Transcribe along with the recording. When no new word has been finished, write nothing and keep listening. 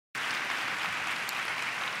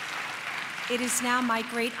It is now my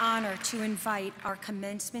great honor to invite our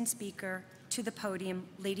commencement speaker to the podium.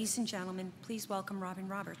 Ladies and gentlemen, please welcome Robin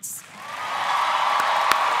Roberts.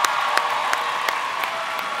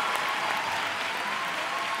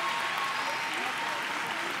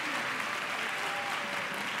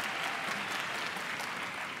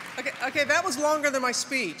 Okay, that was longer than my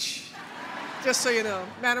speech, just so you know.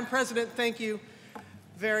 Madam President, thank you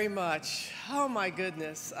very much. Oh my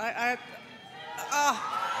goodness, I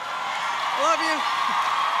love you.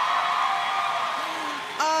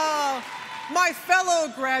 My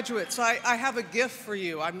fellow graduates, I have a gift for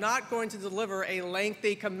you. I'm not going to deliver a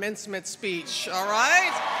lengthy commencement speech, all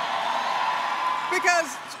right?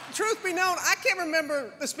 Because, truth be known, I can't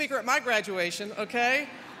remember the speaker at my graduation, okay?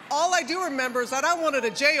 All I do remember is that I wanted a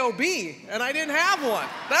job, and I didn't have one.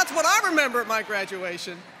 That's what I remember at my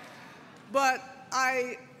graduation. But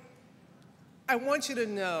I want you to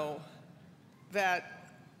know that,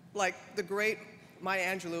 like the great Maya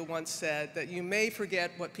Angelou once said, that you may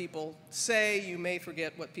forget what people say, you may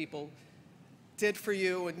forget what people did for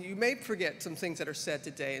you, and you may forget some things that are said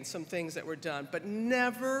today and some things that were done, but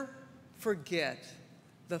never forget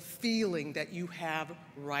the feeling that you have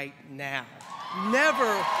right now. Never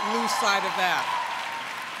lose sight of that.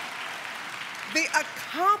 The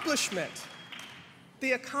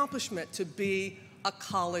accomplishment to be a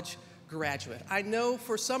college graduate. I know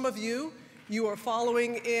for some of you, you are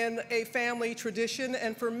following in a family tradition,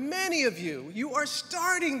 and for many of you, you are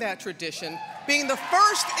starting that tradition, being the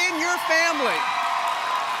first in your family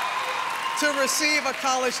to receive a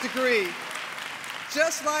college degree.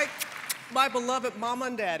 Just like my beloved mama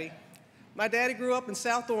and daddy. My daddy grew up in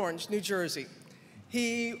South Orange, New Jersey.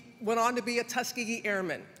 He went on to be a Tuskegee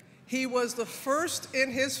Airman. He was the first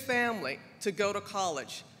in his family to go to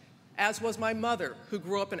college, as was my mother, who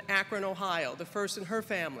grew up in Akron, Ohio, the first in her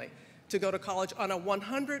family to go to college on a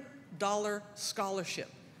 $100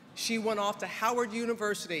 scholarship. She went off to Howard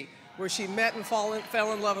University, where she met and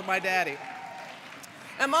fell in love with my daddy.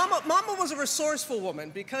 And Mama was a resourceful woman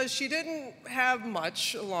because she didn't have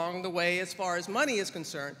much along the way as far as money is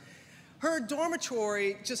concerned. Her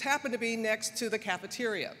dormitory just happened to be next to the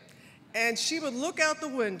cafeteria. And she would look out the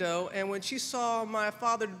window, and when she saw my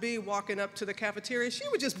father-to-be walking up to the cafeteria, she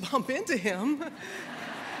would just bump into him.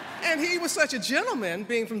 And he was such a gentleman,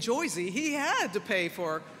 being from Jersey, he had to pay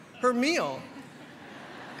for her meal.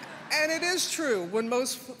 And it is true, when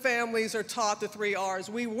most families are taught the 3 R's,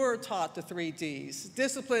 we were taught the 3 D's.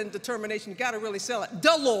 Discipline, determination, you gotta really sell it.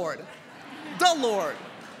 The Lord. The Lord.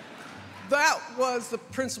 That was the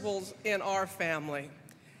principles in our family.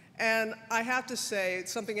 And I have to say,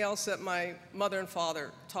 something else that my mother and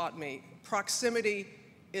father taught me, proximity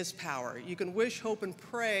is power. You can wish, hope, and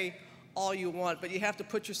pray all you want, but you have to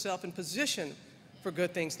put yourself in position for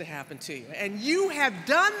good things to happen to you. And you have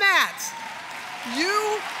done that.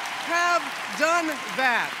 You have done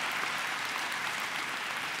that.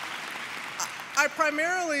 I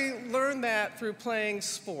primarily learned that through playing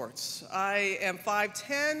sports. I am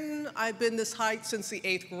 5'10". I've been this height since the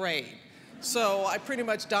 8th grade. So I pretty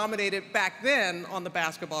much dominated back then on the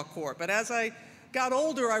basketball court. But as I got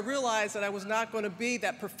older, I realized that I was not going to be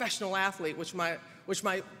that professional athlete, which was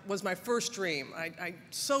my first dream. I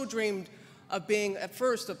so dreamed of being, at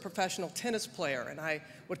first, a professional tennis player. And I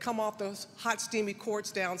would come off those hot, steamy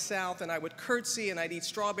courts down south, and I would curtsy, and I'd eat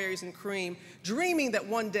strawberries and cream, dreaming that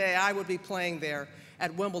one day I would be playing there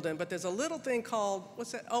at Wimbledon. But there's a little thing called,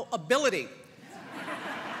 what's that? Oh, ability.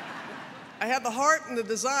 I had the heart and the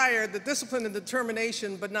desire, the discipline and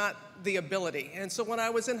determination, but not the ability. And so when I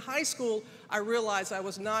was in high school, I realized I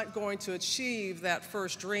was not going to achieve that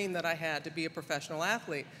first dream that I had to be a professional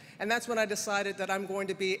athlete. And that's when I decided that I'm going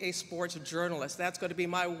to be a sports journalist. That's going to be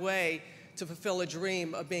my way to fulfill a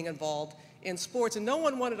dream of being involved in sports. And no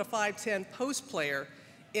one wanted a 5'10" post player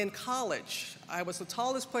in college. I was the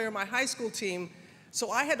tallest player in my high school team, so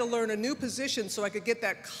I had to learn a new position so I could get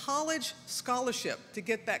that college scholarship, to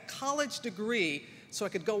get that college degree, so I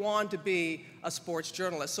could go on to be a sports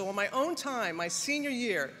journalist. So on my own time, my senior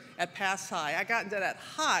year at Pass High, I got into that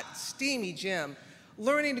hot, steamy gym,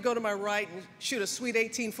 learning to go to my right and shoot a sweet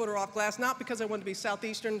 18-footer off glass, not because I wanted to be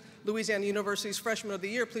Southeastern Louisiana University's Freshman of the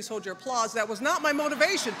Year. Please hold your applause. That was not my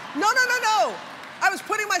motivation. No, no, no, no. I was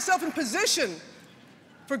putting myself in position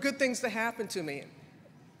for good things to happen to me.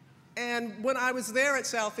 And when I was there at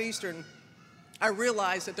Southeastern, I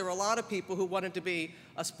realized that there were a lot of people who wanted to be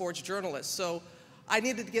a sports journalist. So I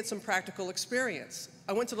needed to get some practical experience.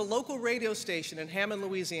 I went to the local radio station in Hammond,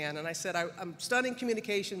 Louisiana, and I said, I'm studying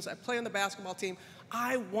communications, I play on the basketball team,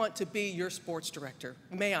 I want to be your sports director,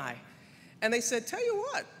 may I? And they said, tell you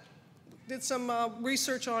what, did some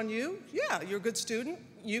research on you. Yeah, you're a good student,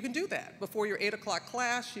 you can do that. Before your 8 o'clock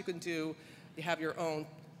class, you have your own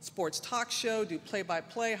sports talk show, do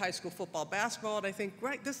play-by-play, high school football, basketball, and I think,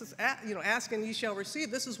 right, this is, ask and you shall receive.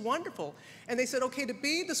 This is wonderful. And they said, okay, to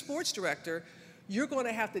be the sports director, you're going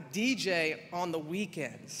to have to DJ on the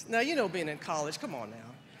weekends. Now, being in college, come on now.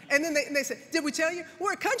 And then they said, did we tell you?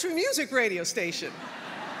 We're a country music radio station.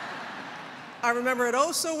 I remember it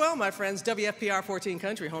oh so well, my friends. WFPR 14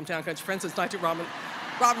 Country, hometown country friends since 19. Robin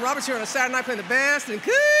Roberts here on a Saturday night playing the best in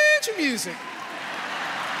country music.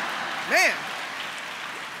 Man.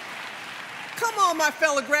 Come on, my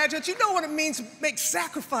fellow graduates, you know what it means to make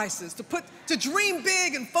sacrifices, to dream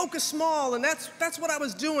big and focus small, and that's what I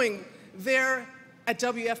was doing there at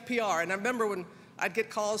WFPR. And I remember when I'd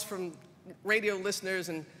get calls from radio listeners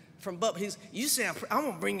and from Bub, you say, I'm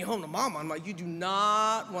gonna bring you home to Mama. I'm like, you do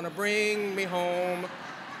not wanna bring me home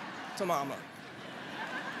to Mama.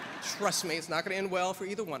 Trust me, it's not gonna end well for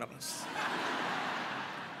either one of us.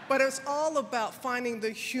 But it's all about finding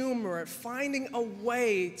the humor, finding a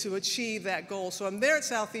way to achieve that goal. So I'm there at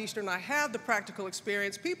Southeastern, I have the practical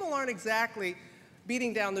experience. People aren't exactly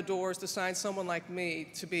beating down the doors to sign someone like me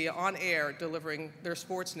to be on air delivering their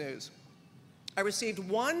sports news. I received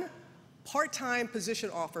one part-time position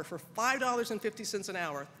offer for $5.50 an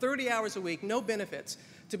hour, 30 hours a week, no benefits,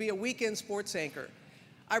 to be a weekend sports anchor.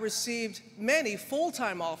 I received many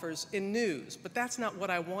full-time offers in news, but that's not what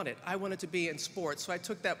I wanted. I wanted to be in sports, so I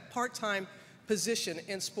took that part-time position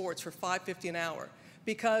in sports for $5.50 an hour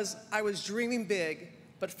because I was dreaming big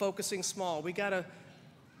but focusing small. We gotta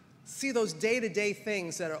see those day-to-day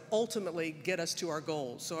things that ultimately get us to our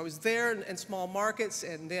goals. So I was there in small markets,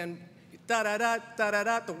 and then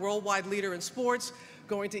the worldwide leader in sports,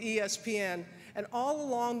 going to ESPN, and all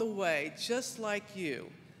along the way, just like you,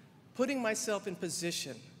 putting myself in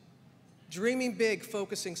position, dreaming big,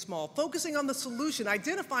 focusing small, focusing on the solution,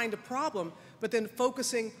 identifying the problem, but then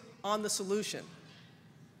focusing on the solution,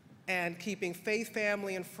 and keeping faith,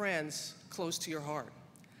 family, and friends close to your heart.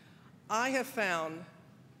 I have found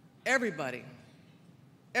everybody's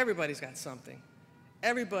got something.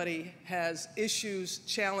 Everybody has issues,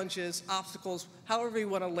 challenges, obstacles, however you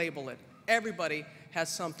want to label it. Everybody has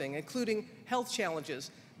something, including health challenges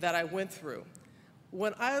that I went through.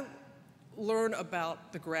 When I learned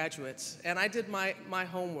about the graduates, and I did my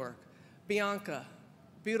homework, Bianca,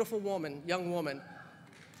 beautiful woman, young woman,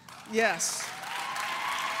 yes.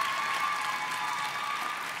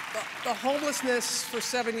 The homelessness for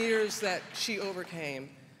 7 years that she overcame,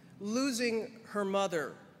 losing her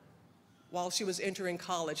mother while she was entering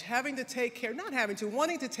college, having to take care,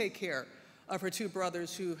 wanting to take care of her two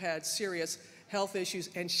brothers who had serious health issues,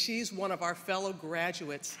 and she's one of our fellow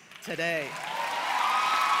graduates today.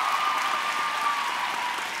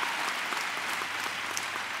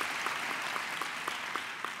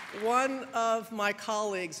 One of my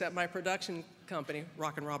colleagues at my production company,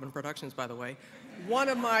 Rockin' Robin Productions, by the way, one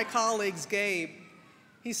of my colleagues, Gabe,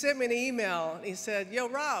 he sent me an email, and he said, yo,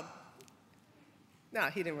 Rob, no,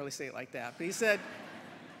 he didn't really say it like that, but he said,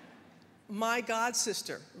 my god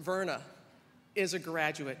sister, Verna, is a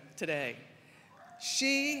graduate today.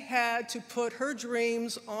 She had to put her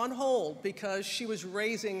dreams on hold because she was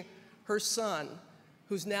raising her son,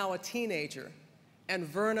 who's now a teenager, and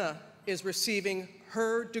Verna is receiving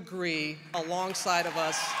her degree alongside of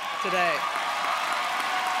us today.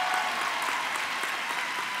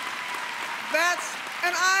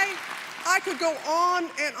 And I could go on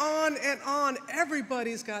and on and on.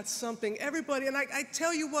 Everybody's got something, everybody, and I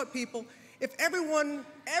tell you what, people, if everyone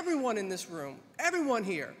in this room, everyone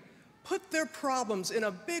here, put their problems in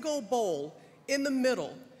a big old bowl in the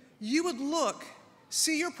middle, you would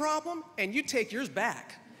see your problem, and you'd take yours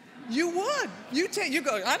back. You would. You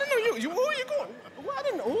go, I didn't know you where are you going? Well, I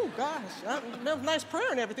didn't know, oh gosh, that was nice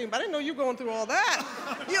prayer and everything, but I didn't know you were going through all that.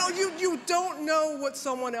 You don't know what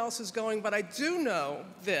someone else is going, but I do know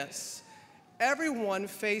this. Everyone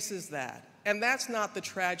faces that, and that's not the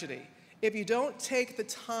tragedy. If you don't take the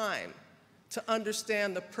time to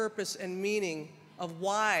understand the purpose and meaning of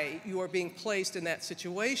why you are being placed in that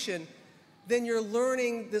situation, then you're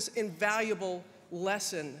learning this invaluable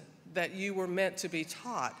lesson that you were meant to be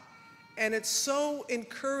taught. And it's so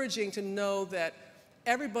encouraging to know that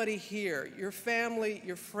everybody here, your family,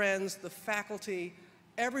 your friends, the faculty,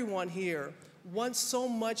 everyone here wants so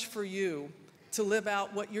much for you to live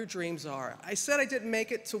out what your dreams are. I said I didn't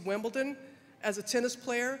make it to Wimbledon as a tennis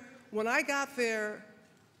player. When I got there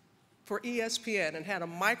for ESPN and had a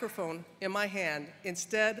microphone in my hand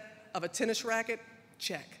instead of a tennis racket,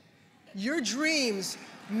 check. Your dreams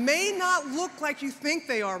may not look like you think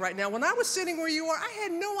they are right now. When I was sitting where you are, I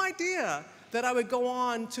had no idea that I would go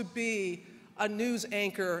on to be a news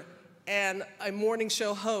anchor and a morning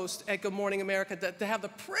show host at Good Morning America, to have the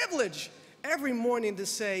privilege every morning to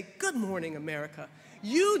say, "Good morning, America.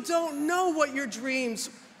 You don't know what your dreams,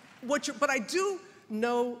 but I do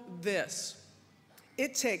know this.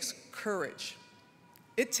 It takes courage.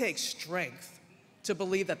 It takes strength to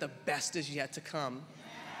believe that the best is yet to come."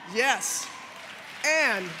 Yes.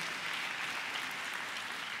 And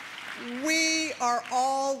we are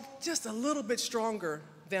all just a little bit stronger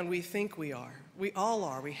than we think we are. We all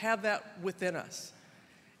are. We have that within us.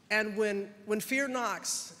 And when fear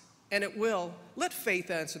knocks, and it will, let faith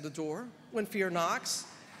answer the door when fear knocks.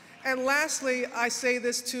 And lastly, I say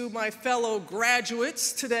this to my fellow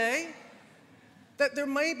graduates today, that there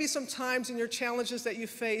may be some times in your challenges that you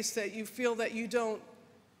face that you feel that you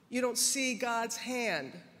don't see God's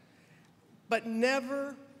hand, but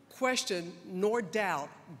never question nor doubt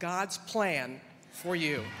God's plan for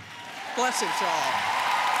you. Blessings to all.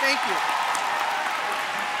 Thank you.